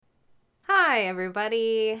Hi,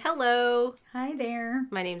 everybody. Hello. Hi there.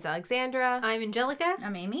 My name's Alexandra. I'm Angelica.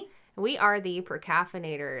 I'm Amy. We are the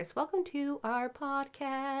Percaffeinators. Welcome to our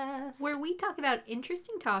podcast. Where we talk about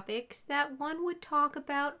interesting topics that one would talk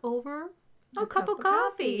about over a cup of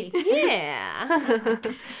coffee. Yeah.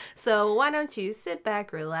 So why don't you sit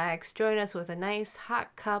back, relax, join us with a nice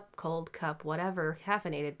hot cup, cold cup, whatever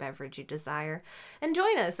caffeinated beverage you desire, and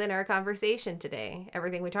join us in our conversation today.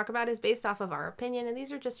 Everything we talk about is based off of our opinion, and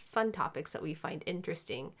these are just fun topics that we find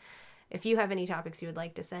interesting. If you have any topics you would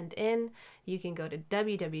like to send in, you can go to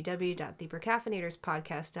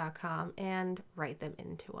www.thepercaffeinatorspodcast.com and write them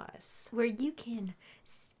into us. where you can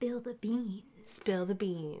spill the beans. Spill the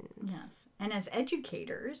beans. Yes. And as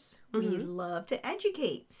educators, we love to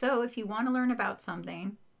educate. So if you want to learn about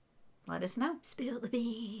something, let us know. Spill the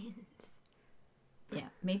beans. Yeah.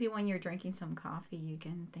 Maybe when you're drinking some coffee, you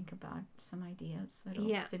can think about some ideas. It'll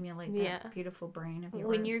stimulate that beautiful brain of yours.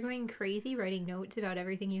 When you're going crazy writing notes about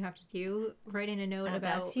everything you have to do, writing a note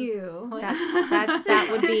about That's you. That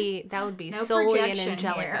would be No solely an projection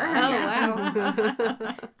Angelica. here. Oh,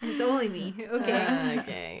 wow. It's only me. Okay.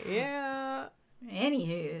 Okay. Yeah.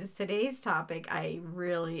 Anywho, today's topic I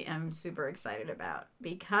really am super excited about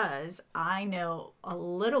because I know a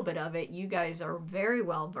little bit of it. You guys are very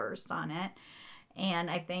well versed on it. And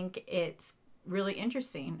I think it's really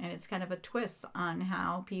interesting. And it's kind of a twist on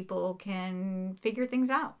how people can figure things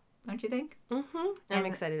out. Don't you think? Mm-hmm. I'm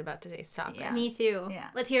excited about today's topic. Yeah. Me too. Yeah.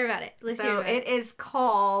 Let's hear about it. It is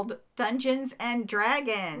called Dungeons and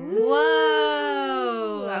Dragons.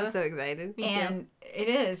 Whoa. I'm so excited. Me too. And it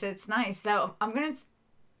is. It's nice. So I'm going to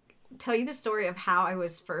tell you the story of how I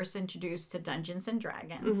was first introduced to Dungeons and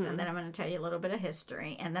Dragons. And then I'm going to tell you a little bit of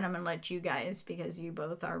history. And then I'm going to let you guys, because you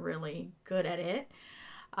both are really good at it,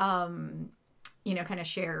 kind of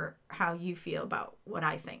share how you feel about what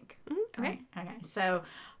I think. Okay. Okay. So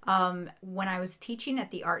when I was teaching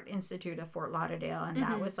at the Art Institute of Fort Lauderdale, and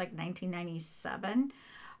that was like 1997,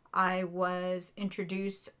 I was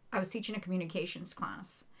teaching a communications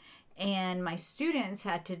class. And my students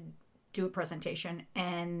had to do a presentation,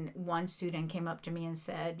 and one student came up to me and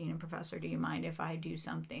said, Professor, do you mind if I do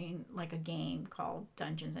something like a game called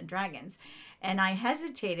Dungeons and Dragons? And I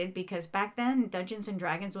hesitated because back then Dungeons and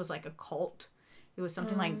Dragons was like a cult. It was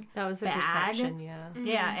something like That was the bad. perception, yeah.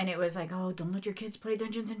 Yeah, and it was like, oh, don't let your kids play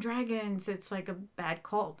Dungeons and Dragons. It's like a bad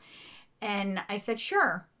cult. And I said,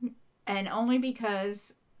 sure. And only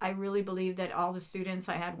because I really believed that all the students,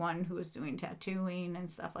 I had one who was doing tattooing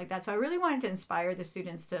and stuff like that. So I really wanted to inspire the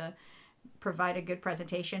students to provide a good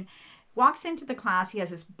presentation. Walks into the class, he has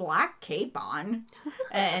this black cape on,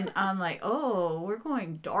 and I'm like, oh, we're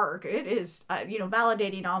going dark. It is,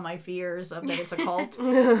 validating all my fears of that it's a cult.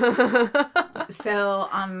 So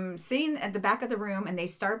I'm sitting at the back of the room, and they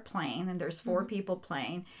start playing, and there's 4 people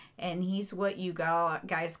playing, and he's what you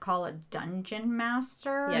guys call a dungeon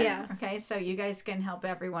master. Yes. Okay, so you guys can help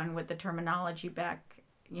everyone with the terminology back,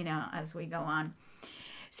 as we go on.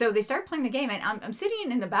 So they start playing the game, and I'm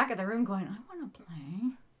sitting in the back of the room going, I want to play.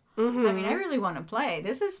 I mean, I really want to play.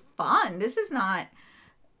 This is fun. This isn't dark.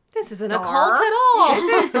 a cult at all.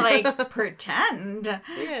 This is like pretend.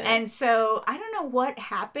 Yeah. And so I don't know what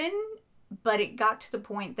happened, but it got to the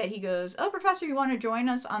point that he goes, oh, Professor, you want to join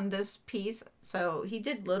us on this piece? So he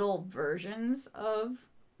did little versions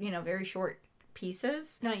of, very short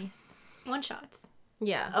pieces. Nice. One shots.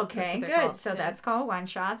 Yeah. Okay, that's what they're good. called. So Yeah. that's called one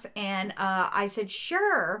shots. And I said,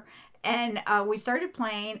 sure. And we started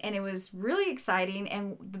playing, and it was really exciting.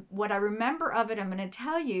 And what I remember of it, I'm going to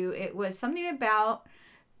tell you, it was something about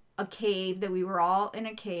a cave, that we were all in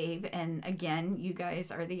a cave. And again, you guys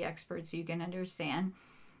are the experts, you can understand.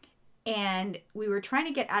 And we were trying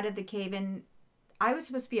to get out of the cave, and I was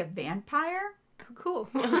supposed to be a vampire. Oh, cool.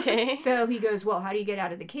 Okay. So he goes, well, how do you get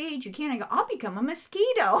out of the cage? You can't. I go, I'll become a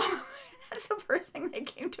mosquito. That's the first thing that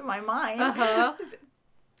came to my mind. Uh-huh.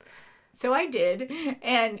 So I did,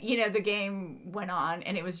 and the game went on,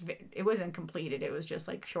 and it wasn't completed. It was just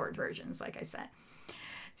like short versions, like I said.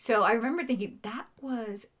 So I remember thinking that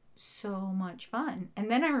was so much fun,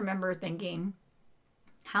 and then I remember thinking,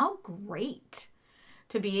 how great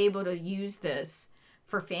to be able to use this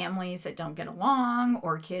for families that don't get along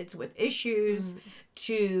or kids with issues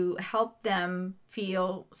to help them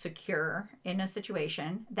feel secure in a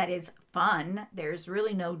situation that is fun. There's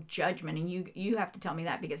really no judgment, and you have to tell me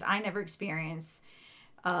that, because I never experienced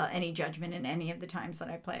any judgment in any of the times that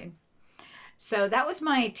I played. So that was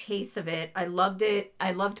my taste of it. I loved it.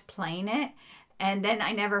 I loved playing it, and then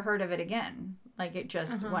I never heard of it again. Like, it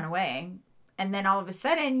just went away. And then all of a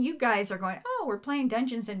sudden, you guys are going, oh, we're playing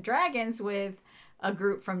Dungeons and Dragons with a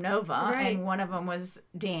group from Nova, right. and one of them was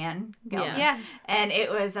Dan Gelman. Yeah. And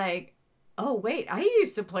it was like, oh, wait, I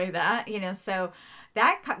used to play that, so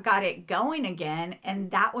that got it going again.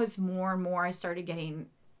 And that was more and more I started getting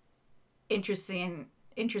interested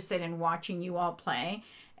in watching you all play.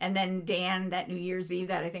 And then Dan, that New Year's Eve,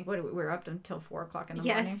 that I think we were up until 4:00 in the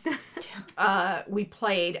morning. We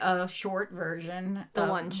played a short version, the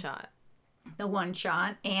one shot,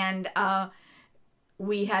 and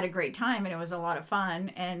we had a great time, and it was a lot of fun.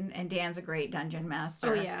 And Dan's a great dungeon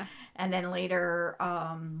master. Oh yeah. And then later,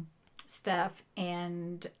 Steph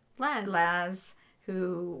and Laz,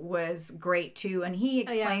 who was great too, and he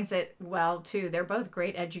explains it well too. They're both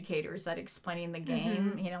great educators at explaining the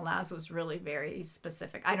game. Laz was really very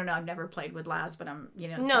specific. I don't know, I've never played with Laz, but I'm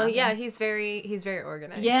he's very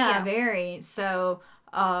organized. Yeah, very. So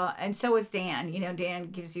and so was Dan.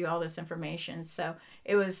 Dan gives you all this information, so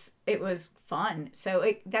it was fun.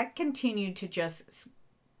 So that continued to just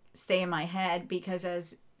stay in my head, because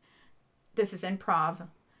as this is improv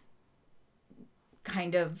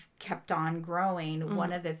kind of kept on growing.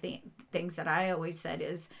 One of the things that I always said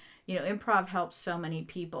is, improv helps so many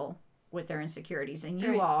people with their insecurities, and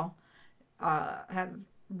you all have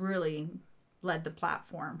really led the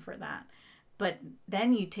platform for that. But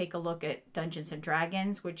then you take a look at Dungeons and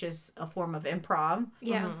Dragons, which is a form of improv,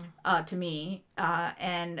 to me,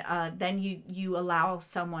 and then you allow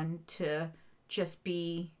someone to just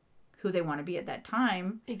be who they want to be at that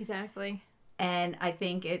time. Exactly. And I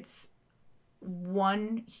think it's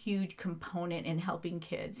one huge component in helping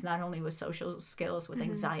kids, not only with social skills, with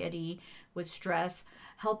anxiety, with stress,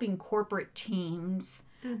 helping corporate teams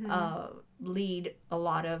lead a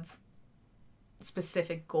lot of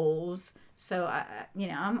specific goals. So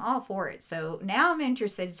I'm all for it. So now I'm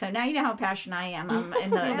interested. So now you know how passionate I am. I'm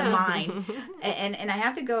in the mind, and I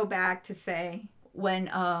have to go back to say,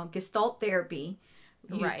 when Gestalt therapy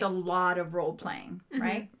used a lot of role playing,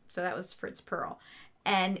 right? So that was Fritz Perl,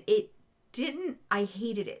 and I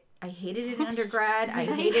hated it. I hated it in undergrad. I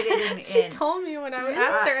hated it in... She told me when I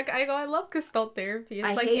asked her, I go, I love Gestalt therapy.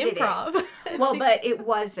 It's like improv. Well, but it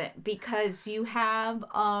wasn't, because you have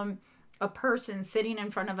a person sitting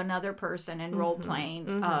in front of another person and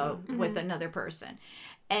role-playing with another person.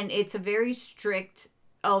 And it's a very strict,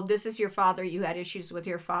 this is your father. You had issues with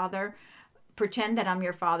your father. Pretend that I'm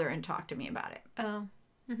your father and talk to me about it. Oh.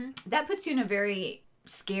 Mm-hmm. That puts you in a very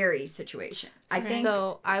scary situation. I think.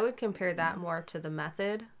 So I would compare that more to the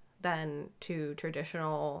method than to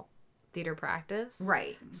traditional theater practice.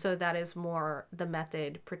 Right. So that is more the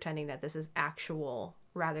method, pretending that this is actual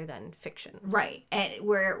rather than fiction. Right. And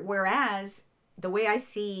whereas the way I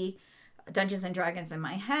see Dungeons and Dragons in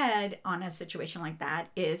my head on a situation like that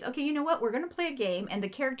is, okay, you know what? We're going to play a game, and the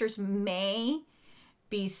characters may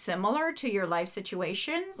be similar to your life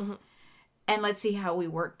situations. And let's see how we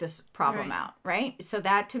work this problem out, right? So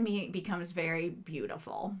that to me becomes very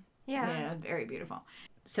beautiful. Yeah, very beautiful.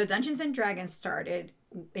 So Dungeons and Dragons started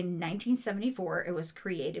in 1974. It was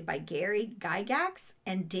created by Gary Gygax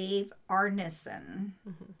and Dave Arneson.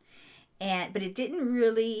 But it didn't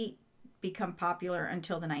really become popular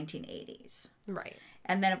until the 1980s. Right.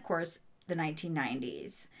 And then, of course, the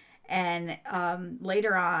 1990s. And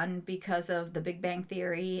later on, because of the Big Bang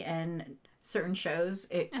Theory and certain shows,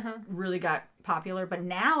 it really got popular. But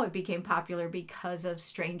now it became popular because of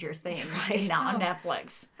Stranger Things now on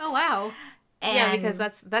Netflix. Oh, wow. And because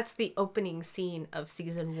that's the opening scene of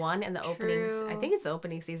season 1 and the openings. I think it's the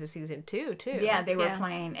opening scene of season 2 too. Yeah, they were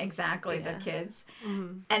playing the kids.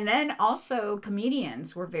 And then also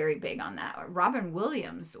comedians were very big on that. Robin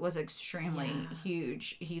Williams was extremely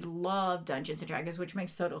huge. He loved Dungeons and Dragons, which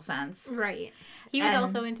makes total sense. Right. He was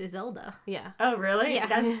also into Zelda. Yeah. Oh, really? Yeah.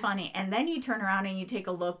 That's funny. And then you turn around and you take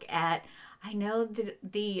a look at, I know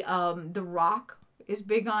the Rock is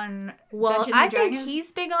big on Dungeons and Dragons. Think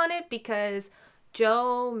he's big on it because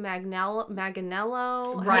Joe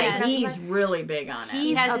Manganiello. Right, he's really big on it.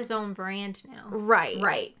 He has his own brand now.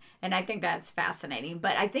 Right. And I think that's fascinating.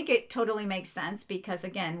 But I think it totally makes sense because,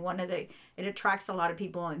 again, it attracts a lot of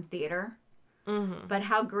people in theater. But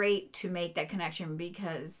how great to make that connection,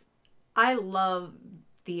 because I love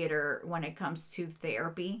theater when it comes to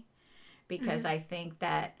therapy, because I think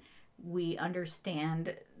that we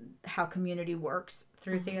understand how community works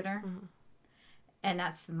through theater. And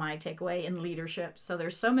that's my takeaway in leadership. So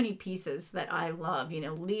there's so many pieces that I love,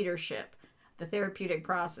 leadership, the therapeutic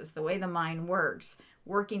process, the way the mind works,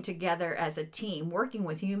 working together as a team, working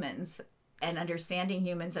with humans and understanding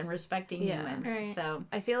humans and respecting humans. Right. So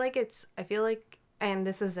I feel like, and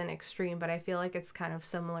this is an extreme, but I feel like it's kind of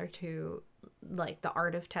similar to like the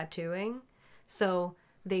art of tattooing. So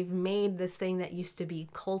they've made this thing that used to be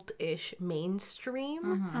cult-ish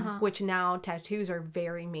mainstream, which now tattoos are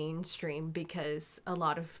very mainstream because a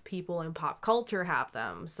lot of people in pop culture have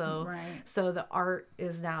them. So so the art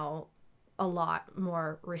is now a lot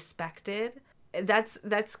more respected.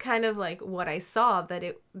 That's kind of like what I saw, that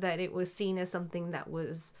it was seen as something that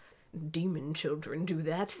was demon children do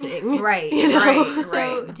that thing. Right.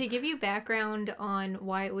 So to give you background on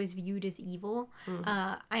why it was viewed as evil,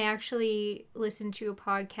 I actually listened to a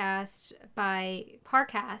podcast by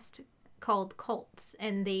Parcast called Cults,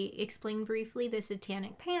 and they explained briefly the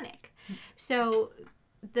Satanic Panic. So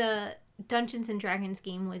the Dungeons and Dragons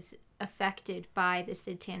game was affected by the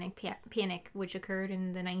Satanic Panic, which occurred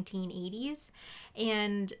in the 1980s.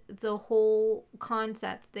 And the whole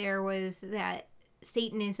concept there was that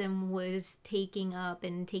Satanism was taking up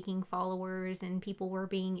and taking followers, and people were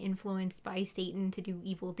being influenced by Satan to do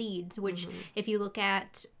evil deeds, which if you look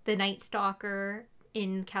at the Night Stalker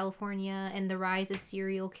in California and the rise of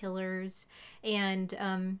serial killers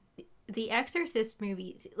and the Exorcist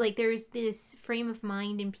movies, like there's this frame of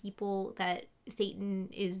mind in people that Satan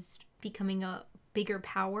is becoming a bigger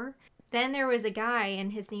power. Then there was a guy,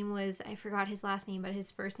 and his name was, I forgot his last name, but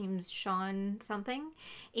his first name's Sean something.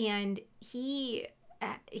 And he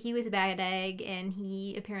was a bad egg, and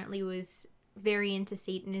he apparently was very into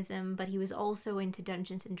Satanism, but he was also into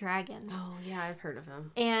Dungeons and Dragons. Oh, yeah, I've heard of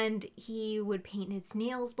him. And he would paint his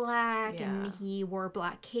nails black, and he wore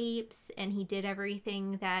black capes, and he did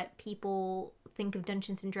everything that people think of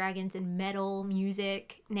Dungeons and Dragons and metal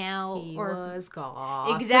music now. He was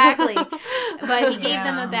goth. Exactly. But he gave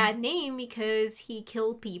them a bad name because he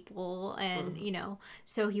killed people, and, you know,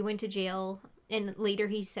 so he went to jail. And later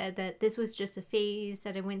he said that this was just a phase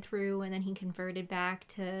that I went through, and then he converted back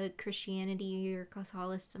to Christianity or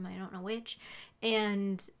Catholicism, I don't know which.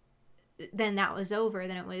 And then that was over.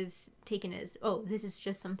 Then it was taken as, oh, this is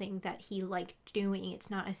just something that he liked doing. It's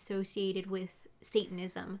not associated with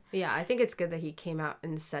Satanism. Yeah, I think it's good that he came out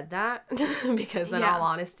and said that because in all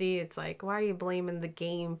honesty, it's like, why are you blaming the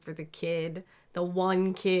game for the kid? The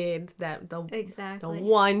one kid that the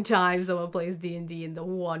one time someone plays D&D and the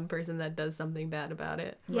one person that does something bad about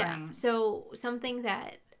it. Yeah. Right. So something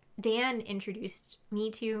that Dan introduced me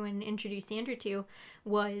to and introduced Sandra to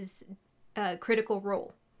was Critical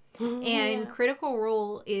Role. And Critical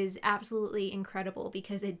Role is absolutely incredible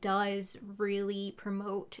because it does really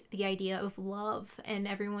promote the idea of love and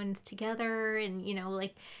everyone's together, and you know,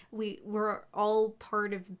 like we're all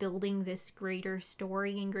part of building this greater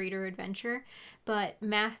story and greater adventure. But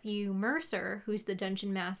Matthew Mercer, who's the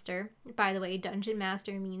Dungeon Master, by the way, Dungeon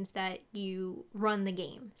Master means that you run the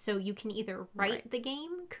game. So you can either write the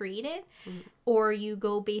game, create it, or you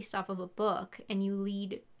go based off of a book and you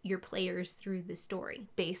lead your players through the story.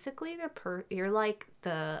 Basically, you're like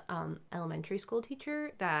the elementary school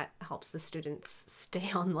teacher that helps the students stay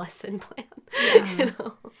on lesson plan. You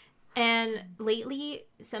know? And lately,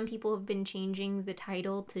 some people have been changing the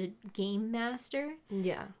title to Game Master.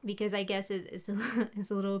 Yeah. Because I guess it's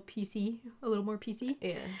a little PC, a little more PC.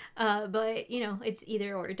 Yeah. But, you know, it's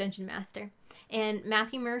either or, Dungeon Master. And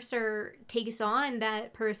Matthew Mercer takes on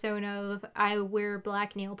that persona of, I wear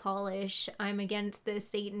black nail polish, I'm against this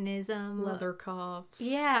Satanism. Leather cuffs.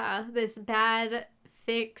 Yeah, this bad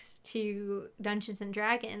fix to Dungeons and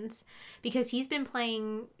Dragons, because he's been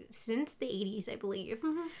playing since the 80s, I believe.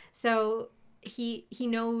 So he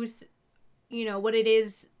knows, you know, what it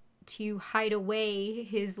is to hide away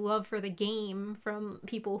his love for the game from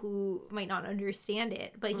people who might not understand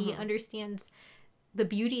it, but he understands the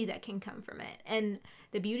beauty that can come from it. And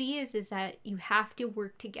the beauty is that you have to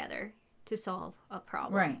work together to solve a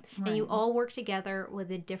problem. Right. And you all work together with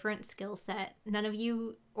a different skill set. None of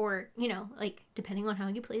you, or, you know, like, depending on how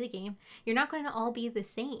you play the game, you're not going to all be the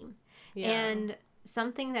same. Yeah. And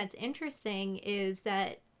something that's interesting is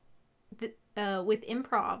that with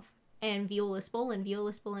improv and Viola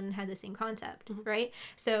Spolin had the same concept, right?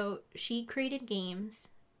 So she created games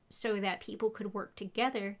so that people could work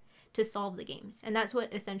together to solve the games. And that's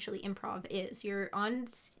what essentially improv is. You're on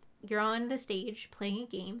the stage playing a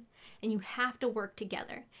game, and you have to work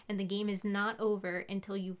together, and the game is not over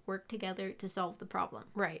until you've worked together to solve the problem.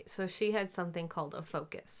 Right. So she had something called a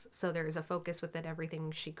focus. So there is a focus within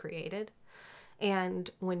everything she created. And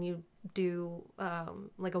when you do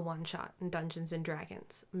like a one-shot in Dungeons and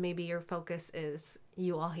Dragons, maybe your focus is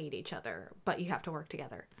you all hate each other, but you have to work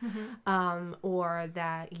together. Or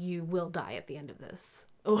that you will die at the end of this.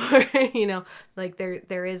 Or, you know, like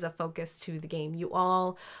there is a focus to the game. You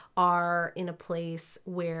all are in a place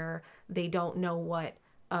where they don't know what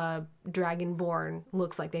a dragonborn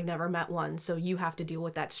looks like they've never met one, so you have to deal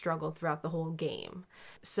with that struggle throughout the whole game.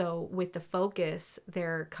 So with the focus,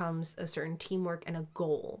 there comes a certain teamwork and a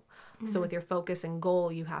goal. So with your focus and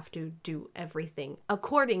goal, you have to do everything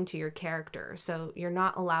according to your character. So you're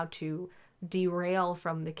not allowed to derail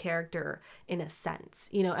from the character in a sense.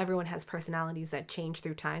 You know, everyone has personalities that change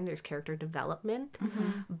through time. There's character development,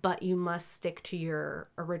 but you must stick to your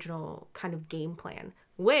original kind of game plan,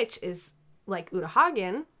 which is like Uta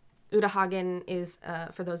Hagen. Uta Hagen is,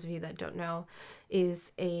 for those of you that don't know,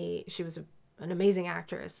 she was an amazing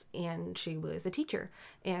actress, and she was a teacher,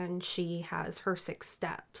 and she has her 6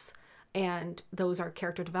 steps. And those are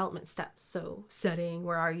character development steps. So setting,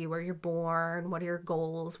 where are you, where you're born, what are your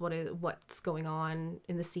goals, what's going on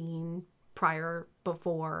in the scene prior,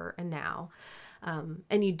 before, and now.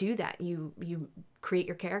 And you do that. You create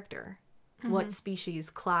your character. What species,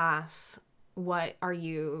 class, what are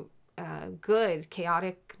you, good,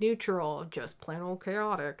 chaotic, neutral, just plain old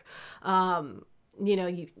chaotic. You know,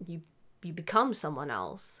 you become someone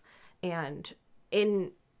else. And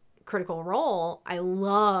in Critical Role, I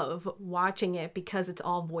love watching it because it's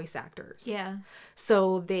all voice actors. Yeah.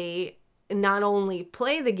 So they not only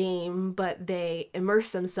play the game, but they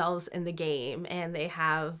immerse themselves in the game, and they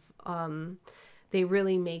have they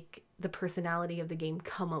really make the personality of the game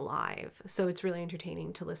come alive. So it's really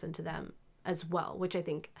entertaining to listen to them as well, which I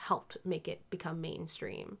think helped make it become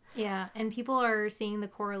mainstream. Yeah, and people are seeing the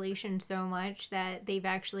correlation so much that they've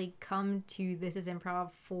actually come to This Is Improv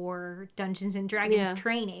for Dungeons and Dragons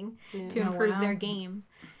training to improve their game.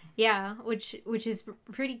 Yeah, which is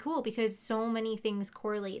pretty cool because so many things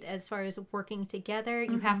correlate as far as working together.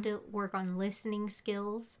 You have to work on listening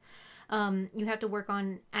skills. You have to work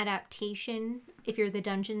on adaptation. If you're the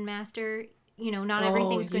dungeon master, you know, not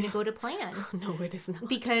everything's going to go to plan. No, it is not.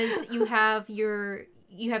 Because you have your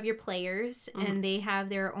players and they have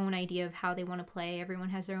their own idea of how they want to play. Everyone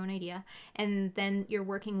has their own idea. And then you're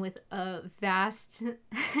working with a vast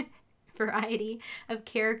variety of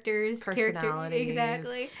characters. Personalities.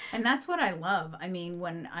 Exactly. And that's what I love. I mean,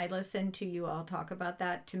 when I listen to you all talk about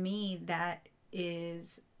that, to me, that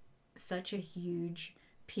is such a huge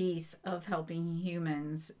piece of helping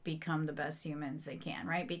humans become the best humans they can,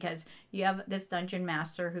 right? Because you have this dungeon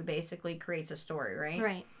master who basically creates a story, right?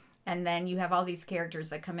 Right. And then you have all these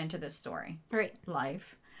characters that come into this story. Right.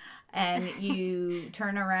 Life. And you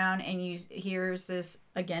turn around and here's this,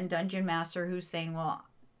 again, dungeon master who's saying, well,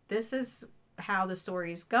 this is how the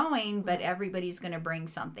story's going, but everybody's going to bring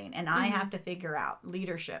something. And I have to figure out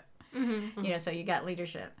leadership. You know, so you got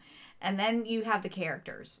leadership. And then you have the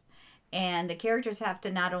characters. And the characters have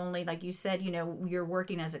to not only, like you said, you know, you're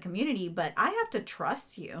working as a community, but I have to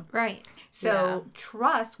trust you. Right. So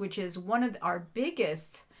trust, which is one of our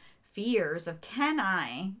biggest fears of, can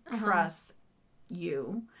I trust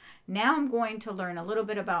you? Now I'm going to learn a little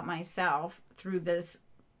bit about myself through this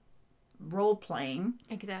role playing.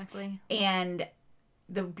 Exactly. And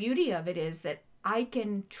the beauty of it is that I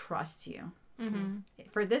can trust you.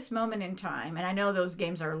 For this moment in time, and I know those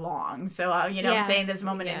games are long, so you know, I'm saying this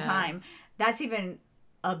moment in time, that's even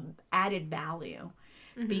a added value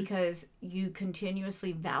because you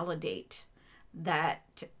continuously validate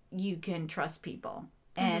that you can trust people,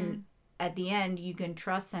 and at the end you can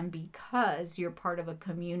trust them because you're part of a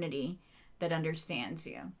community that understands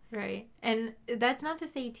you. Right. And that's not to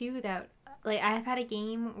say too that, like, I've had a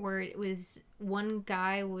game where it was one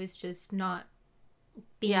guy was just not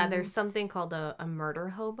being... there's something called a murder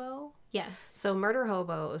hobo. Yes. So murder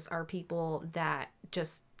hobos are people that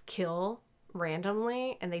just kill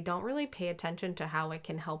randomly, and they don't really pay attention to how it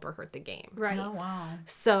can help or hurt the game. Right. Oh, wow.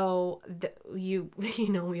 So you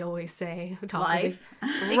know, we always say life.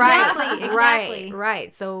 Exactly.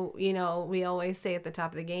 Right. So, you know, we always say at the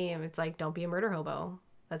top of the game, it's like, don't be a murder hobo.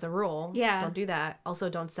 That's a rule. Yeah. Don't do that. Also,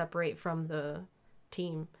 don't separate from the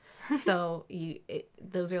team. So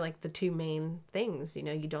those are like the 2 main things. You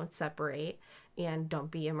know, you don't separate, and don't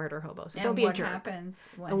be a murder hobo. So don't be a jerk. What happens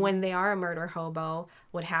when they are a murder hobo,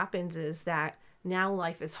 what happens is that now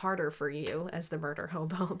life is harder for you as the murder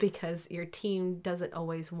hobo because your team doesn't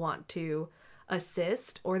always want to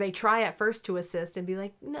assist, or they try at first to assist and be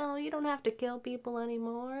like, no, you don't have to kill people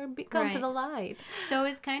anymore. Come to the light. So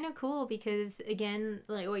it's kind of cool because, again,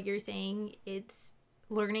 like what you're saying, it's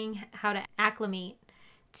learning how to acclimate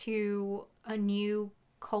to a new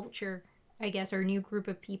culture, I guess, or a new group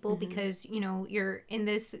of people, because, you know, you're in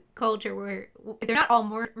this culture where they're not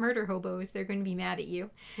all murder hobos. They're going to be mad at you.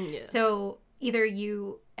 Yeah. So either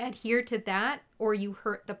you adhere to that or you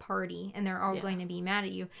hurt the party and they're all going to be mad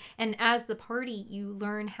at you. And as the party, you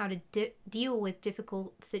learn how to deal with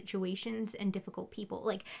difficult situations and difficult people.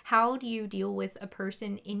 Like, how do you deal with a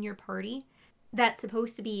person in your party that's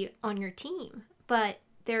supposed to be on your team, but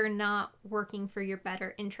they're not working for your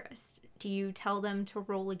better interest? Do you tell them to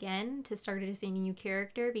roll again to start a new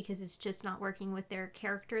character because it's just not working with their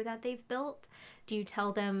character that they've built? Do you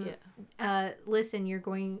tell them, listen, you're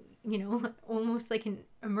going, almost like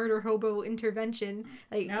a murder hobo intervention.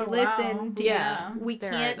 Like, listen, wow. we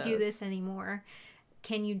can't do this anymore.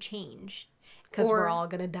 Can you change? Because we're all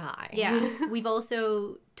going to die. Yeah. We've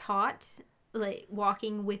also taught, like,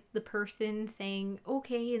 walking with the person saying,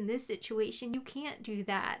 okay, in this situation, you can't do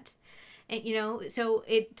that. And, so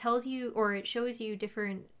it tells you, or it shows you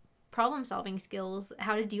different problem solving skills,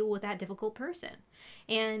 how to deal with that difficult person.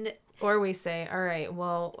 And or we say, all right,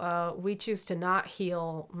 well, we choose to not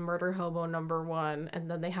heal murder hobo number 1, and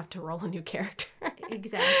then they have to roll a new character.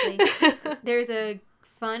 Exactly. There's a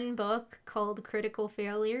fun book called Critical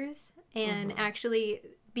Failures, and actually,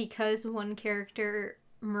 because one character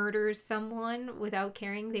murders someone without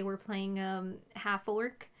caring, they were playing half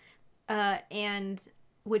orc, and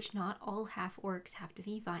which not all half orcs have to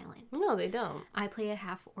be violent. No, they don't. I play a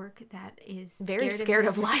half orc that is very scared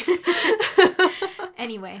of life.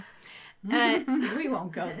 Anyway, we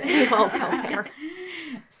won't go there. We won't go there.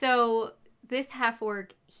 So this half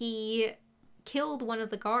orc, he killed one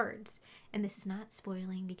of the guards, and this is not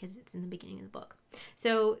spoiling because it's in the beginning of the book.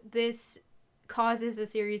 So this causes a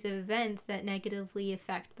series of events that negatively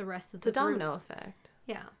affect the rest of the group. It's a domino effect.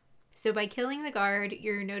 Yeah. So by killing the guard,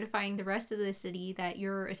 you're notifying the rest of the city that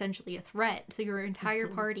you're essentially a threat. So your entire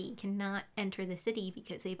party cannot enter the city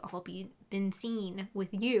because they've all been seen with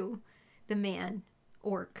you, the man,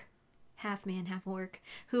 orc, half man, half orc,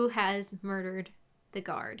 who has murdered the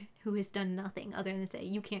guard, who has done nothing other than say,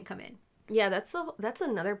 you can't come in. Yeah, that's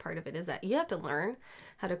another part of it, is that you have to learn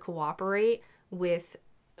how to cooperate with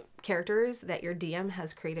characters that your DM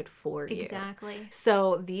has created for you. Exactly.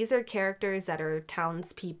 So these are characters that are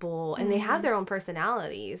townspeople, and they have their own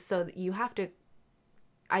personalities. So you have to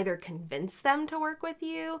either convince them to work with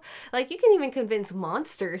you. Like, you can even convince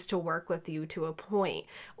monsters to work with you to a point.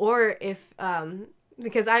 Or if,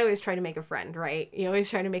 because I always try to make a friend, right? You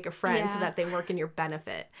always try to make a friend so that they work in your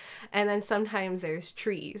benefit. And then sometimes there's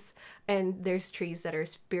trees. And there's trees that are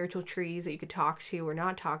spiritual trees that you could talk to or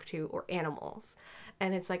not talk to, or animals.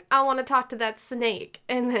 And it's like, I want to talk to that snake.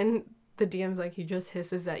 And then the DM's like, he just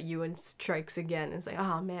hisses at you and strikes again. It's like,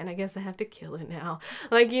 oh man, I guess I have to kill it now.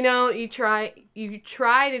 Like, you try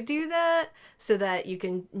to do that so that you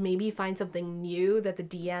can maybe find something new that the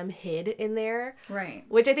DM hid in there. Right.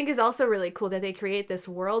 Which I think is also really cool, that they create this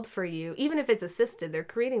world for you. Even if it's assisted, they're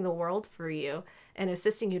creating the world for you and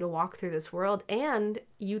assisting you to walk through this world. And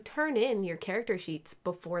you turn in your character sheets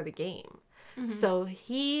before the game. So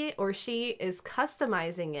he or she is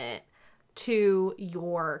customizing it to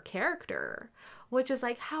your character, which is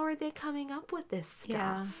like, how are they coming up with this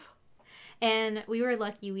stuff? Yeah. And we were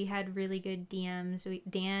lucky. We had really good DMs.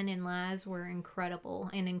 Dan and Laz were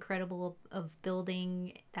incredible of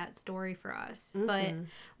building that story for us. But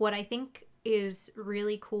what I think is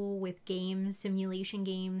really cool with games, simulation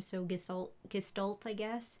games, so Gestalt, I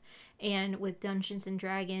guess, and with Dungeons and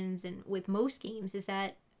Dragons and with most games is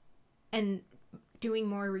that, and doing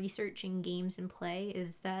more research in games and play,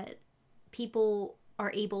 is that people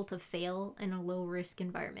are able to fail in a low risk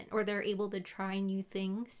environment, or they're able to try new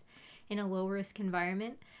things in a low risk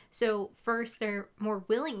environment. So first, they're more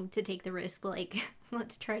willing to take the risk, like,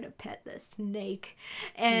 let's try to pet the snake.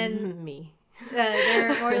 And me.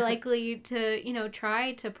 They're more likely to,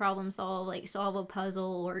 try to problem solve, like solve a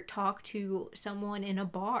puzzle or talk to someone in a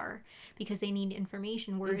bar because they need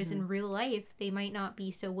information. Whereas in real life, they might not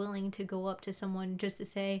be so willing to go up to someone just to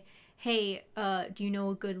say, hey, do you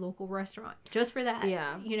know a good local restaurant? Just for that.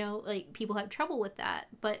 Yeah. Like, people have trouble with that.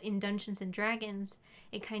 But in Dungeons and Dragons,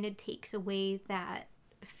 it kind of takes away that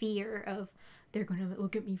fear of, they're going to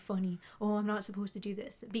look at me funny. Oh, I'm not supposed to do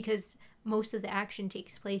this. Because most of the action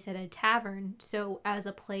takes place at a tavern. So as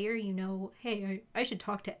a player, hey, I should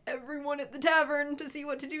talk to everyone at the tavern to see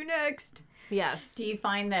what to do next. Yes. Do you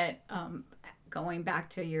find that going back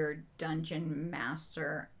to your dungeon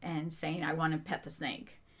master and saying, I want to pet the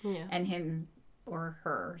snake, and him or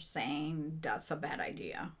her saying, that's a bad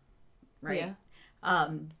idea, right? Yeah.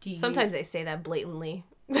 Sometimes they say that blatantly.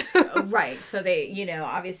 Right. So they,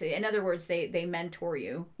 obviously, in other words, they mentor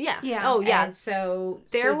you. Yeah. Yeah. Oh, yeah. And so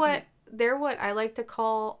they're what I like to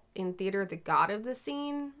call in theater the god of the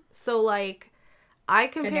scene. So, like, I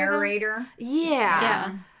compare the narrator.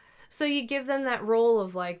 Yeah. So you give them that role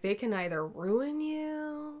of like, they can either ruin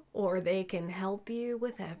you or they can help you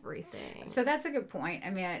with everything. So that's a good point. I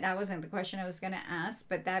mean, that wasn't the question I was going to ask,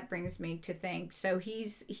 but that brings me to think. So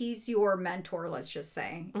he's your mentor, let's just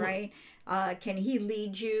say, right? Can he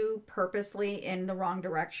lead you purposely in the wrong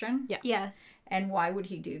direction? Yeah. Yes. And why would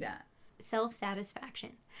he do that?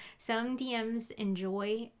 Self-satisfaction. Some DMs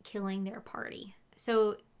enjoy killing their party.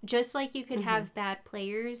 So just like you could have bad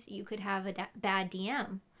players, you could have a bad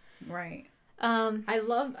DM. Right.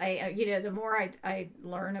 The more I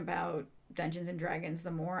learn about Dungeons and Dragons,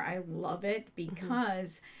 the more I love it,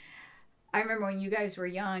 because I remember when you guys were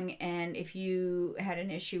young, and if you had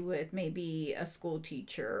an issue with maybe a school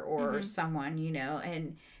teacher or someone,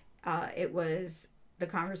 and it was, the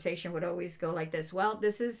conversation would always go like this: well,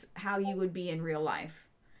 this is how you would be in real life.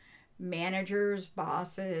 Managers,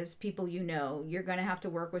 bosses, people, you're going to have to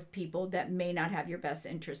work with people that may not have your best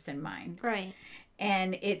interests in mind. Right.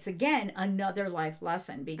 And it's, again, another life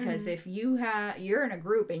lesson, because if you're in a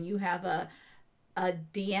group and you have a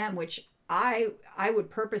DM, which I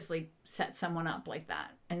would purposely set someone up like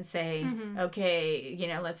that and say, okay,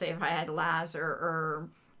 let's say if I had Laz or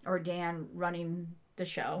Dan running the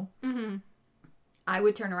show, I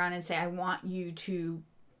would turn around and say, I want you to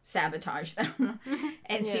sabotage them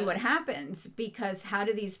and see what happens, because how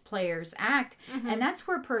do these players act? And that's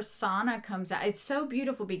where persona comes out. It's so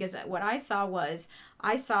beautiful, because what I saw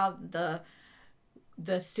the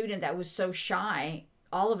student that was so shy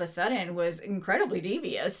all of a sudden was incredibly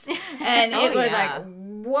devious, and it was like,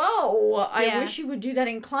 whoa, I wish you would do that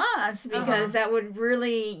in class, because that would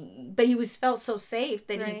really, but he felt so safe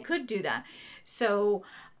that he could do that. So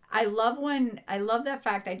I love that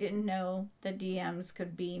fact. I didn't know that DMs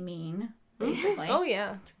could be mean, basically. Oh,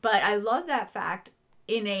 yeah. But I love that fact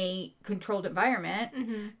in a controlled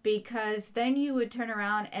environment, because then you would turn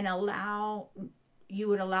around and allow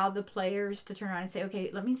the players to turn around and say, okay,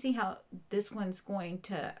 let me see how this one's going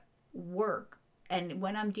to work. And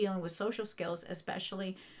when I'm dealing with social skills,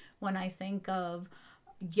 especially when I think of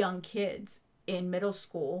young kids in middle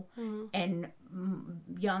school and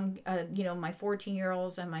young, my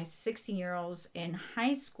 14-year-olds and my 16-year-olds in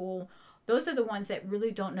high school, those are the ones that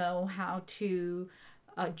really don't know how to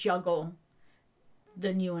juggle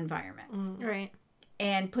the new environment. Right.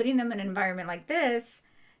 And putting them in an environment like this,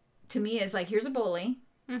 to me, is like, here's a bully.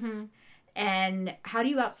 And how do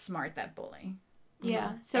you outsmart that bully?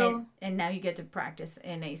 Yeah. So and now you get to practice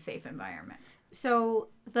in a safe environment. So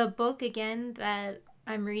the book, again, that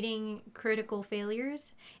I'm reading, Critical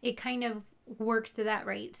Failures, it kind of works to that,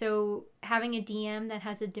 right? So having a DM that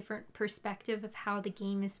has a different perspective of how the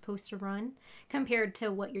game is supposed to run compared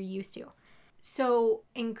to what you're used to. So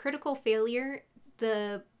in Critical Failure,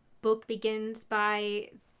 the book begins by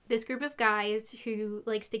this group of guys who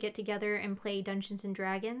likes to get together and play Dungeons and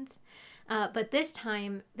Dragons. But this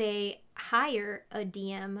time they hire a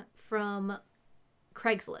DM from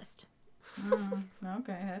Craigslist.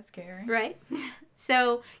 Okay, that's scary. Right?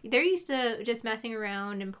 So they're used to just messing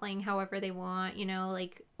around and playing however they want,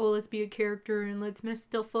 like, oh, let's be a character and let's mess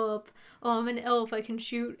stuff up. Oh, I'm an elf, I can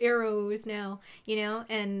shoot arrows now,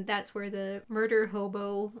 and that's where the murder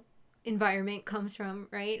hobo environment comes from,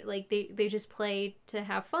 right? Like they just play to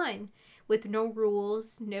have fun with no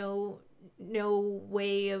rules, no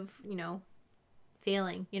way of,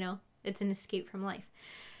 failing, it's an escape from life.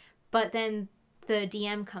 But then the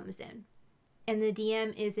DM comes in, and the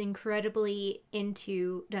DM is incredibly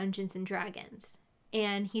into Dungeons and Dragons,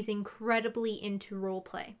 and he's incredibly into role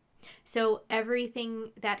play. So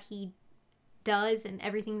everything that he does and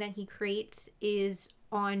everything that he creates is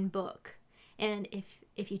on book. And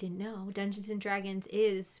if you didn't know, Dungeons and Dragons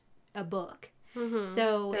is a book.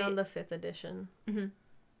 So they're on the 5th edition.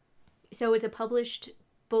 So it's a published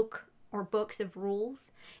book or books of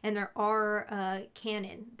rules, and there are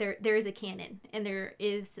canon. There is a canon, and there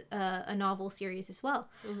is a novel series as well,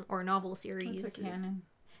 or novel series. What's a canon?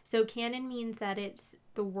 So canon means that it's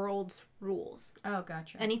the world's rules. Oh,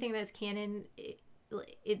 gotcha. Anything that's canon,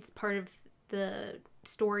 it's part of the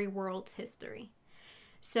story world's history.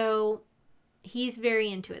 So he's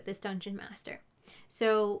very into it, this dungeon master.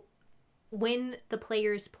 So when the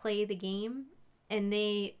players play the game and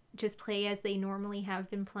they just play as they normally have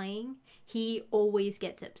been playing, he always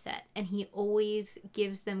gets upset, and he always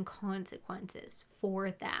gives them consequences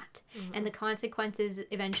for that. And the consequences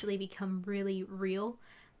eventually become really real.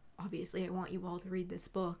 Obviously, I want you all to read this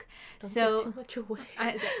book. Don't give too much away.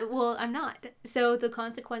 I'm not. So the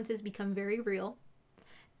consequences become very real.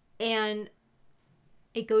 And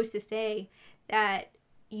it goes to say that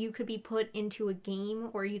you could be put into a game,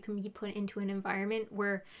 or you can be put into an environment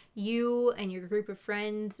where you and your group of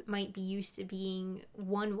friends might be used to being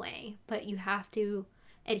one way, but you have to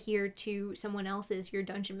adhere to someone else's, your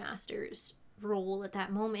dungeon master's role at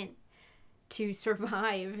that moment to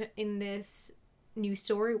survive in this new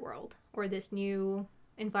story world or this new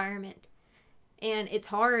environment. And it's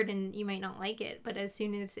hard and you might not like it, but as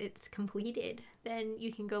soon as it's completed, then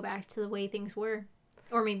you can go back to the way things were.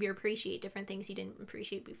 Or maybe appreciate different things you didn't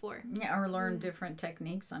appreciate before. Yeah, or learn different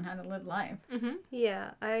techniques on how to live life. Mm-hmm.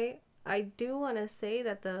 Yeah, I do want to say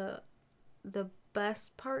that the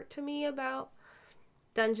best part to me about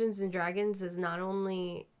Dungeons and Dragons is not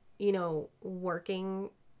only, you know, working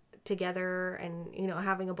together and, you know,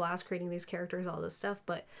 having a blast creating these characters, all this stuff,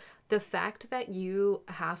 but the fact that you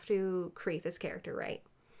have to create this character, right?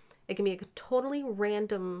 It can be a totally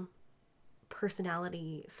random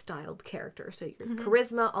personality styled character. So your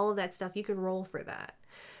charisma, all of that stuff, you can roll for that.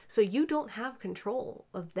 So you don't have control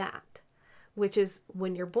of that, which is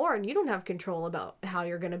when you're born, you don't have control about how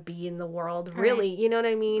you're going to be in the world, really. Right. You know what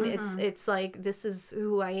I mean? It's like, this is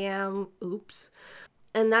who I am. Oops.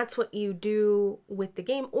 And that's what you do with the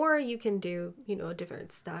game. Or you can do, you know, a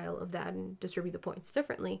different style of that and distribute the points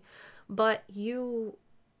differently. But you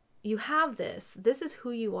have this. This is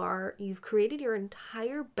who you are. You've created your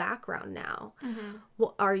entire background now. Mm-hmm.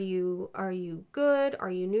 Well, are you good?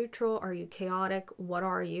 Are you neutral? Are you chaotic? What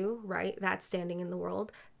are you, right? That's standing in the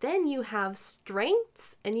world. Then you have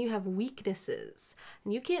strengths and you have weaknesses.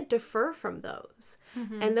 And you can't defer from those.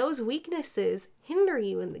 Mm-hmm. And those weaknesses hinder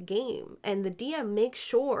you in the game. And the DM makes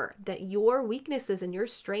sure that your weaknesses and your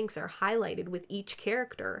strengths are highlighted with each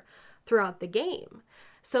character throughout the game.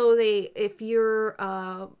 So if your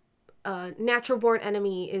natural born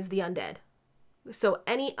enemy is the undead. So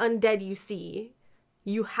any undead you see,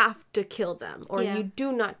 you have to kill them or you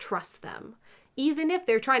do not trust them. Even if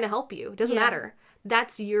they're trying to help you. It doesn't matter.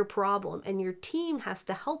 That's your problem. And your team has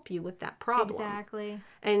to help you with that problem. Exactly.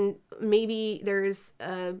 And maybe there's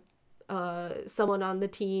someone on the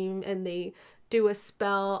team and they do a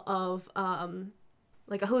spell of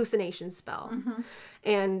like a hallucination spell,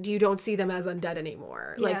 and you don't see them as undead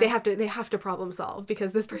anymore. Like they have to problem solve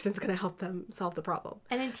because this person's going to help them solve the problem.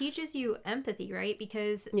 And it teaches you empathy, right?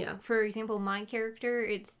 Because for example, my character,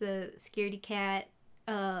 it's the scaredy cat,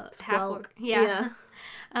 half-orc.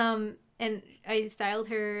 And I styled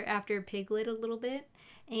her after Piglet a little bit,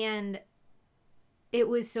 and it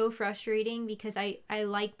was so frustrating because I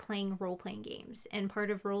like playing role-playing games. And part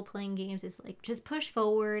of role-playing games is like, just push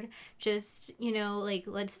forward. Just, you know, like,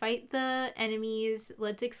 let's fight the enemies.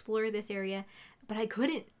 Let's explore this area. But I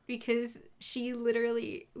couldn't because she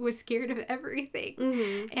literally was scared of everything.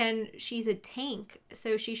 Mm-hmm. And she's a tank,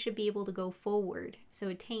 so she should be able to go forward. So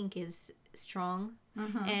a tank is strong,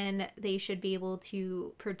 and they should be able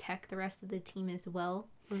to protect the rest of the team as well.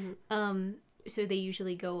 Mm-hmm. So they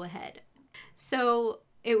usually go ahead. So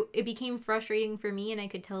it became frustrating for me, and I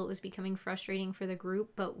could tell it was becoming frustrating for the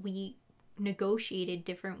group, but we negotiated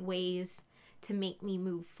different ways to make me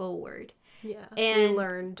move forward. Yeah. And we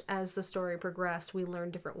learned as the story progressed, we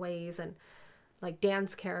learned different ways. And like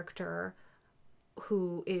Dan's character,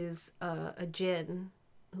 who is a djinn,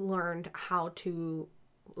 learned how to,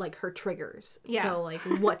 like, her triggers. Yeah. So like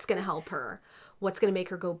what's going to help her? What's going to make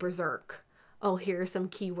her go berserk? Oh, here are some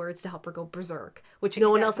keywords to help her go berserk, which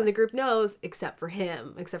no one else in the group knows except for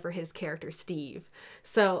him, except for his character, Steve.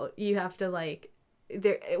 So you have to, like,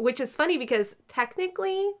 which is funny because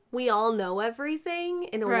technically we all know everything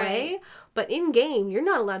in a way, but in game, you're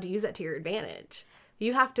not allowed to use that to your advantage.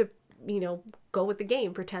 You have to, you know, go with the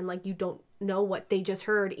game, pretend like you don't know what they just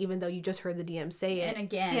heard, even though you just heard the DM say it. And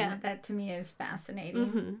again, that to me is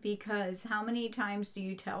fascinating because how many times do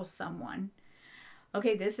you tell someone,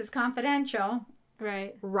 okay, this is confidential.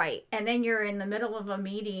 Right. And then you're in the middle of a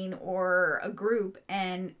meeting or a group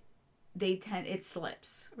and it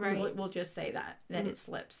slips. Right. We'll just say that it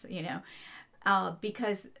slips, you know,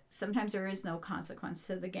 because sometimes there is no consequence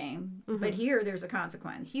to the game, but here there's a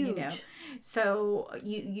consequence. Huge. You know, so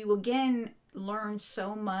you again learn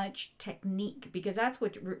so much technique because that's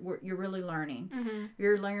what you're really learning.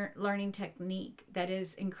 You're learning technique that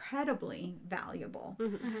is incredibly valuable.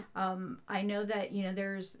 I know that, you know,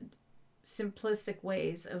 there's simplistic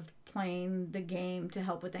ways of playing the game to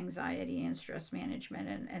help with anxiety and stress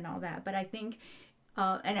management and all that, but I think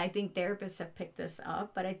and I think therapists have picked this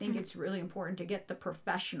up, but I think it's really important to get the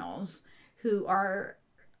professionals who are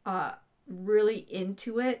really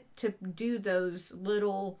into it to do those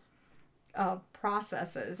little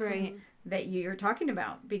processes that you're talking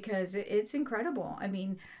about, because it's incredible. I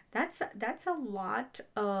mean, that's a lot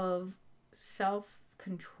of self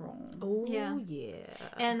control. Oh, Yeah. yeah.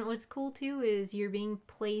 And what's cool too is you're being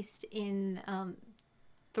placed in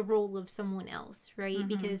the role of someone else, right?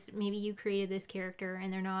 Because maybe you created this character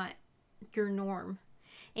and they're not your norm.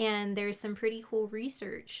 And there's some pretty cool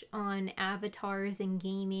research on avatars in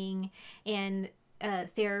gaming and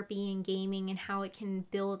therapy in gaming and how it can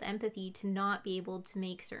build empathy to not be able to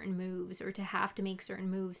make certain moves or to have to make certain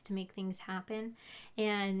moves to make things happen.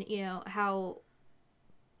 And, you know, how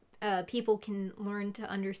people can learn to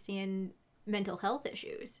understand mental health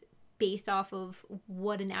issues based off of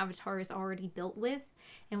what an avatar is already built with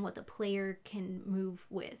and what the player can move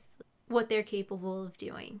with, what they're capable of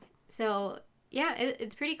doing. So yeah,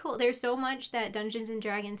 it's pretty cool. There's so much that Dungeons and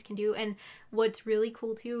Dragons can do, and what's really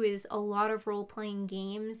cool too is a lot of role-playing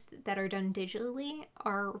games that are done digitally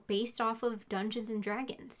are based off of Dungeons and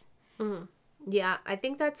Dragons. Mm-hmm. Yeah, I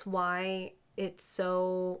think that's why it's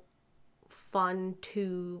so fun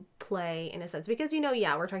to play in a sense, because, you know,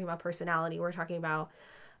 yeah, we're talking about personality, we're talking about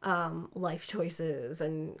life choices,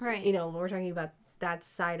 and right. You know, we're talking about that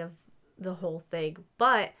side of the whole thing,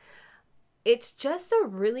 but it's just a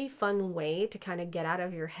really fun way to kind of get out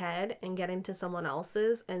of your head and get into someone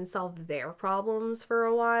else's and solve their problems for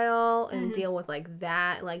a while and deal with like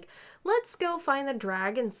that. Like, let's go find the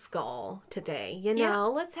dragon skull today. You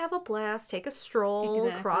know, let's have a blast, take a stroll,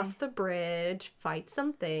 cross the bridge, fight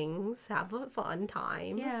some things, have a fun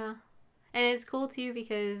time. Yeah. And it's cool too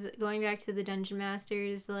because going back to the Dungeon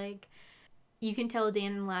Masters, like, you can tell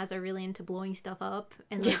Dan and Laz are really into blowing stuff up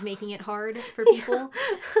and like making it hard for people,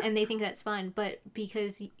 and they think that's fun. But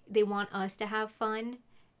because they want us to have fun,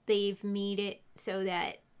 they've made it so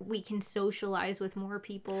that we can socialize with more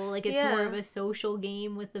people. Like, it's more of a social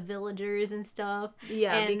game with the villagers and stuff.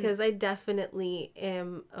 Yeah, and because I definitely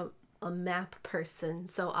am a map person,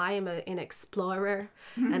 so I am an explorer,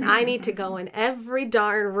 and I need to go in every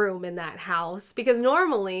darn room in that house, because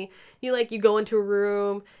normally you go into a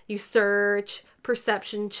room, you search,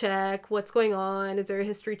 perception check, what's going on, is there a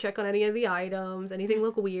history check on any of the items, anything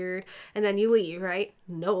look weird, and then you leave, right?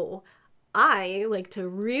 No, I like to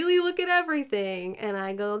really look at everything, and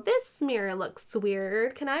I go, this mirror looks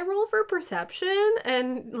weird. Can I roll for perception?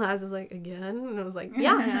 And Laz is like, again? And I was like,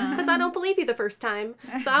 yeah, because I don't believe you the first time,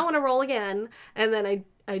 so I want to roll again. And then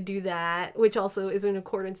I do that, which also is in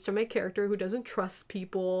accordance to my character who doesn't trust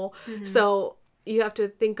people. So you have to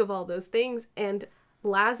think of all those things. And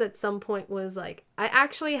Laz at some point was like, I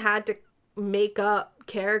actually had to make up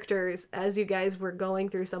characters as you guys were going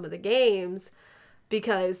through some of the games,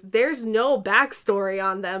 because there's no backstory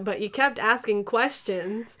on them, but you kept asking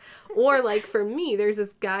questions. Or like for me, there's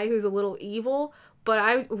this guy who's a little evil, but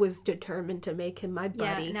I was determined to make him my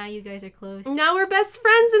buddy. Yeah, now you guys are close. Now we're best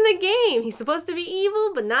friends in the game. He's supposed to be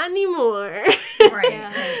evil, but not anymore. Right.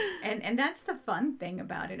 Yeah. And that's the fun thing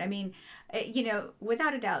about it. I mean, you know,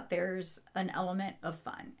 without a doubt, there's an element of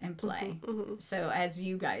fun and play. So as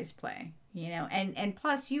you guys play, you know, and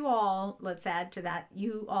plus you all, let's add to that,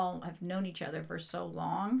 you all have known each other for so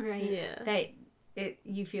long, Right. that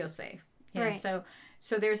you feel safe. You know? Right.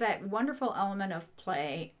 So there's that wonderful element of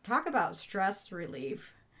play. Talk about stress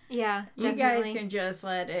relief. Yeah, definitely. You guys can just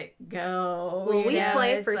let it go. Well, we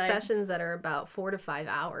play for like, sessions that are about 4 to 5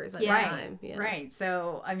 hours at a time. Yeah. Right.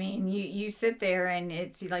 So, I mean, you sit there and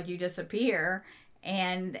it's like you disappear,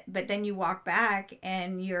 but then you walk back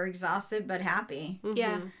and you're exhausted but happy.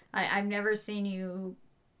 Yeah. I've never seen you,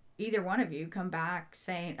 either one of you, come back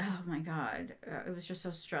saying, oh my God, it was just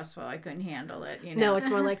so stressful, I couldn't handle it. You know? No, it's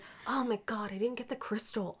more like, oh my God, I didn't get the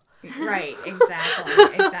crystal. Right,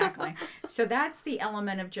 exactly. So that's the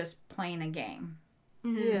element of just playing a game,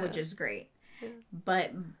 which is great. Yeah.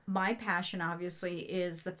 But my passion, obviously,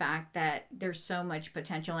 is the fact that there's so much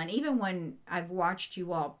potential. And even when I've watched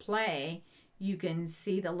you all play, you can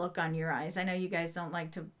see the look on your eyes. I know you guys don't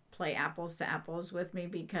like to play apples to apples with me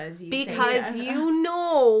because you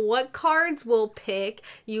know what cards we'll pick,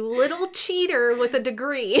 you little cheater with a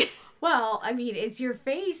degree. Well, I mean, it's your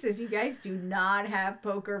faces. You guys do not have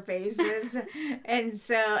poker faces. and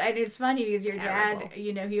it's funny because your dad,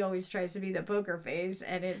 you know, he always tries to be the poker face.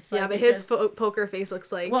 And it's like, yeah, but his poker face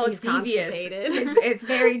looks like he's devious. Constipated. It's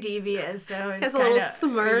very devious. So it's has a little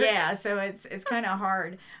smirk. Yeah, so it's kind of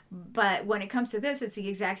hard. But when it comes to this, it's the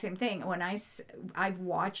exact same thing. When I've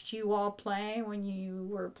watched you all play when you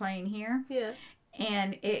were playing here. Yeah.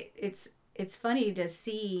 And it's funny to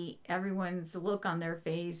see everyone's look on their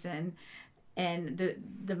face and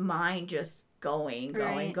the mind just going.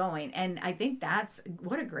 And I think that's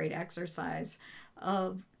what a great exercise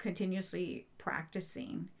of continuously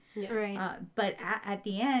practicing. Yeah. Right. But at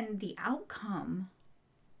the end, the outcome,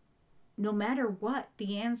 no matter what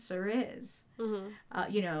the answer is,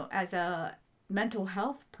 you know, as a mental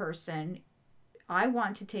health person, I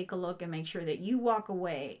want to take a look and make sure that you walk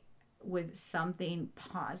away with something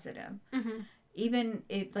positive. Even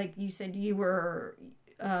if, like you said, you were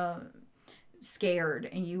scared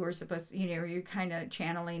and you were supposed to, you're kind of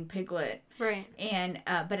channeling Piglet. Right. And,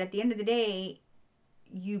 but at the end of the day,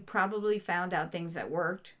 you probably found out things that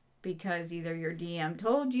worked because either your DM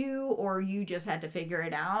told you or you just had to figure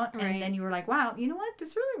it out. Right. And then you were like, wow, you know what?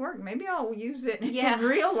 This really worked. Maybe I'll use it Yeah. in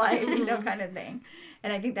real life, kind of thing.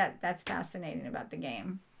 And I think that's fascinating about the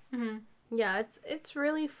game. Yeah, it's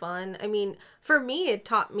really fun. I mean, for me, it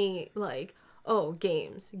taught me, like, oh,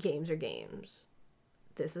 games are games.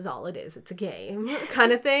 This is all it is. It's a game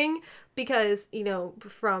kind of thing. Because,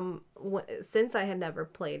 since I had never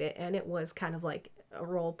played it and it was kind of like a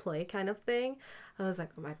role play kind of thing, I was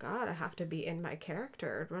like, oh my God, I have to be in my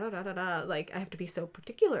character. Like, I have to be so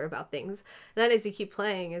particular about things. And then as you keep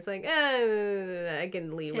playing, it's like, I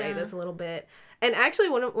can leeway this a little bit. And actually,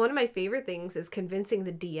 one of my favorite things is convincing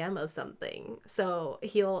the DM of something. So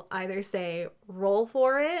he'll either say, roll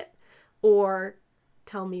for it, or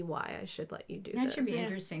tell me why I should let you do this. That should be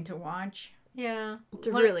interesting to watch. Yeah. It's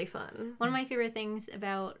really fun. One of my favorite things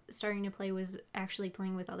about starting to play was actually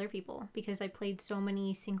playing with other people, because I played so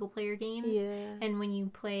many single player games. Yeah. And when you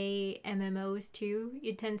play MMOs too,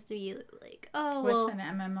 it tends to be like, What's an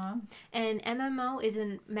MMO? An MMO is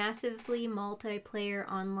a massively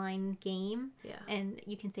multiplayer online game. Yeah. And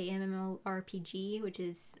you can say MMORPG, which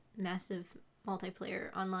is massive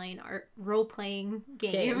multiplayer online role-playing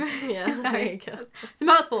game. Yeah. Sorry. It's a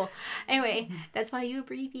mouthful. Anyway, that's why you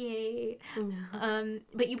abbreviate.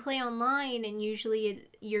 But you play online, and usually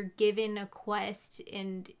you're given a quest,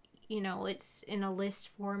 and it's in a list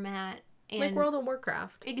format. And like World of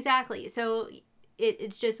Warcraft. Exactly. So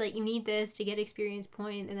it's just like, you need this to get experience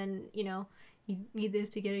point, and then you need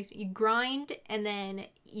this to get you grind, and then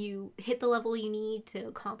you hit the level you need to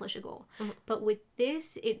accomplish a goal. But with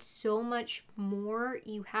this, it's so much more.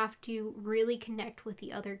 You have to really connect with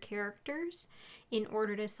the other characters in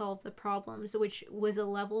order to solve the problems, which was a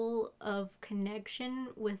level of connection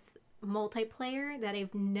with multiplayer that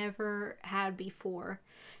I've never had before.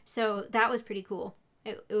 So that was pretty cool.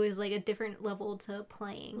 It was like a different level to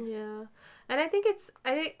playing. Yeah. And I think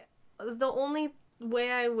the only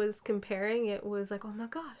way I was comparing it was like, oh my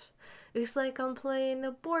gosh, it's like I'm playing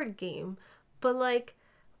a board game, but like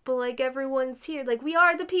everyone's here, like we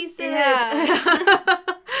are the pieces. Yeah.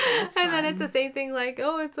 And then it's the same thing, like,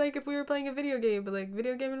 oh, it's like if we were playing a video game, but like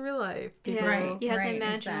video game in real life. People, you have to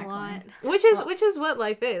imagine a lot. Which is what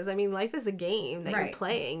life is. I mean, life is a game that you're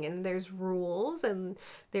playing, and there's rules, and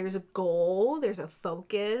there's a goal, there's a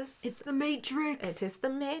focus. It's the Matrix. It is the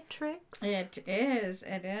Matrix. It is.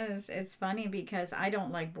 It's funny because I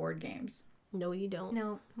don't like board games. No, you don't.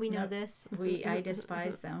 No, we know this. I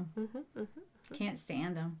despise them. Can't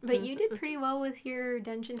stand them. But you did pretty well with your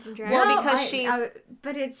Dungeons and Dragons. Well, because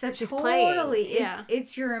but it's she's totally playing.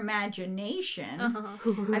 It's your imagination.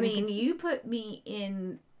 I mean, you put me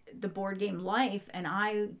in the board game life, and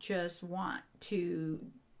I just want to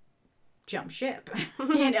jump ship.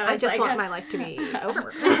 I just want my life to be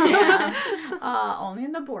over. Only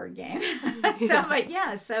in the board game. So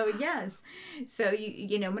yes. So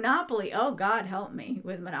you Monopoly. Oh, God help me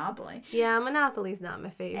with Monopoly. Yeah, Monopoly's not my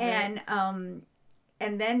favorite.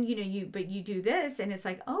 And then you do this, and it's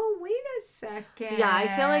like, oh, wait a second. Yeah, I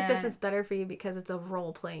feel like this is better for you because it's a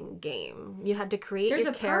role-playing game. You had to create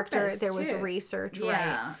your character. There was research,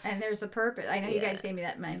 right? And there's a purpose. I know you guys gave me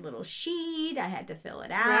my little sheet. I had to fill it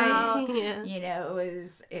out. Right. Yeah.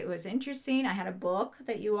 It was interesting. I had a book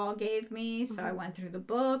that you all gave me, so I went through the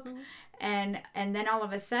book. And then all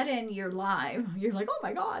of a sudden you're live. You're like, oh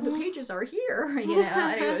my God, the pages are here.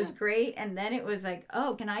 And it was great. And then it was like,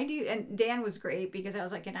 oh, can I do? And Dan was great because I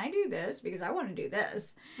was like, can I do this? Because I want to do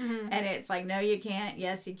this. And it's like, no, you can't.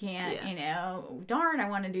 Yes, you can't. Yeah. Darn, I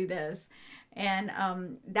want to do this. And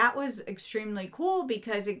that was extremely cool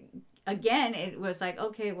because it was like,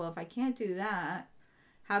 okay, well, if I can't do that,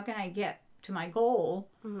 how can I get to my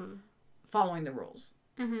goal following the rules?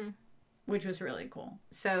 Which was really cool.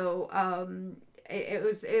 So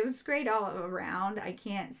it was great all around. I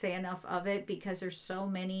can't say enough of it because there's so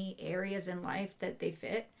many areas in life that they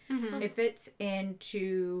fit. It fits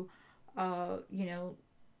into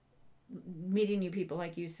meeting new people,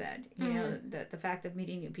 like you said. The fact of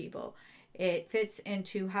meeting new people. It fits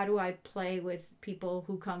into how do I play with people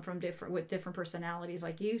who come from different personalities,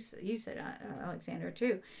 like you said, Alexandra,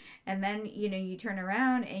 too. And then you turn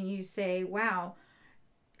around and you say, wow,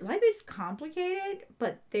 life is complicated,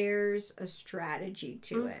 but there's a strategy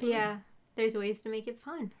to it. Yeah, there's ways to make it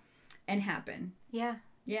fun and happen. Yeah.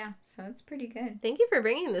 Yeah, so it's pretty good. Thank you for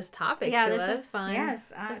bringing this topic to us. This was fun.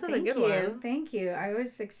 Yes, This is a thank good you. one. Thank you. I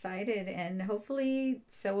was excited, and hopefully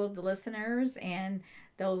so will the listeners, and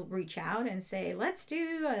they'll reach out and say, let's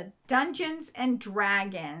do Dungeons and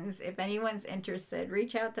Dragons. If anyone's interested,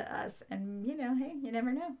 reach out to us. And, hey, you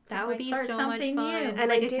never know. That We would might be start so something much fun. new. And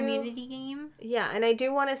like I a do- community game. Yeah, and I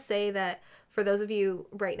do want to say that for those of you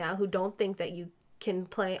right now who don't think that you can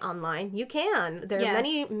play online, you can. There are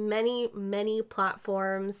Yes. many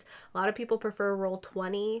platforms. A lot of people prefer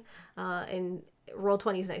Roll20, and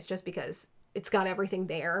Roll20 is nice just because it's got everything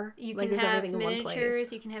there. You like can there's have everything in one miniatures,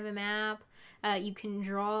 place. you can have a map, you can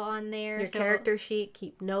draw on there. Your so character sheet,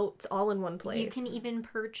 keep notes, all in one place. You can even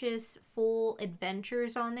purchase full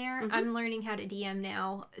adventures on there. I'm learning how to DM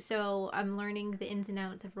now, so I'm learning the ins and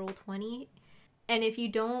outs of Roll20. And if you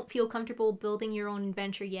don't feel comfortable building your own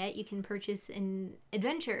adventure yet, you can purchase an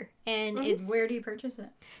adventure. And it's Where do you purchase it?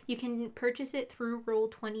 you can purchase it through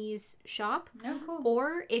Roll20's shop. Oh, cool.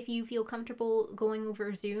 Or if you feel comfortable going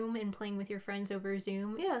over Zoom and playing with your friends over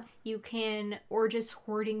Zoom, Yeah. you can, or just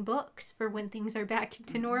hoarding books for when things are back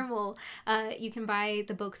to normal. You can buy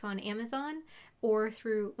the books on Amazon or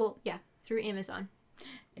through Amazon.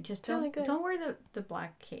 Just really don't, good. don't wear the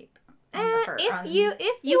black cape. On the fur- on- If you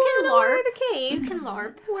You can wanna wear LARP. the cape, You can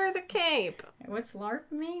LARP. wear the cape. What's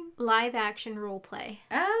LARP mean? Live action role play.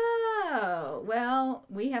 Oh, well,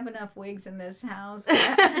 we have enough wigs in this house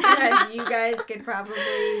that you guys could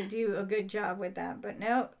probably do a good job with that. But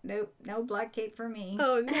no black cape for me.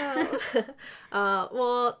 Oh no.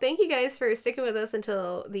 Well, thank you guys for sticking with us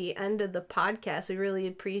until the end of the podcast. We really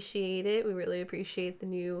appreciate it. We really appreciate the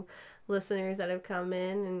new listeners that have come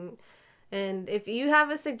in, and if you have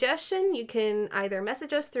a suggestion, you can either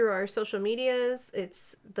message us through our social medias.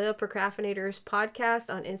 It's The Procrastinators Podcast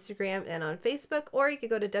on Instagram and on Facebook, or you could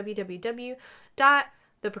go to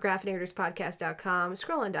www.theprocrastinatorspodcast.com.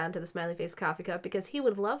 Scroll on down to the smiley face coffee cup because he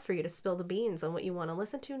would love for you to spill the beans on what you want to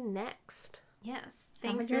listen to next. Yes.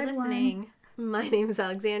 Have a Thanks for good one. listening. My name is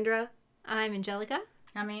Alexandra. I'm Angelica.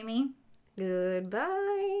 I'm Amy.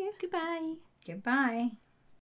 Goodbye. Goodbye. Goodbye.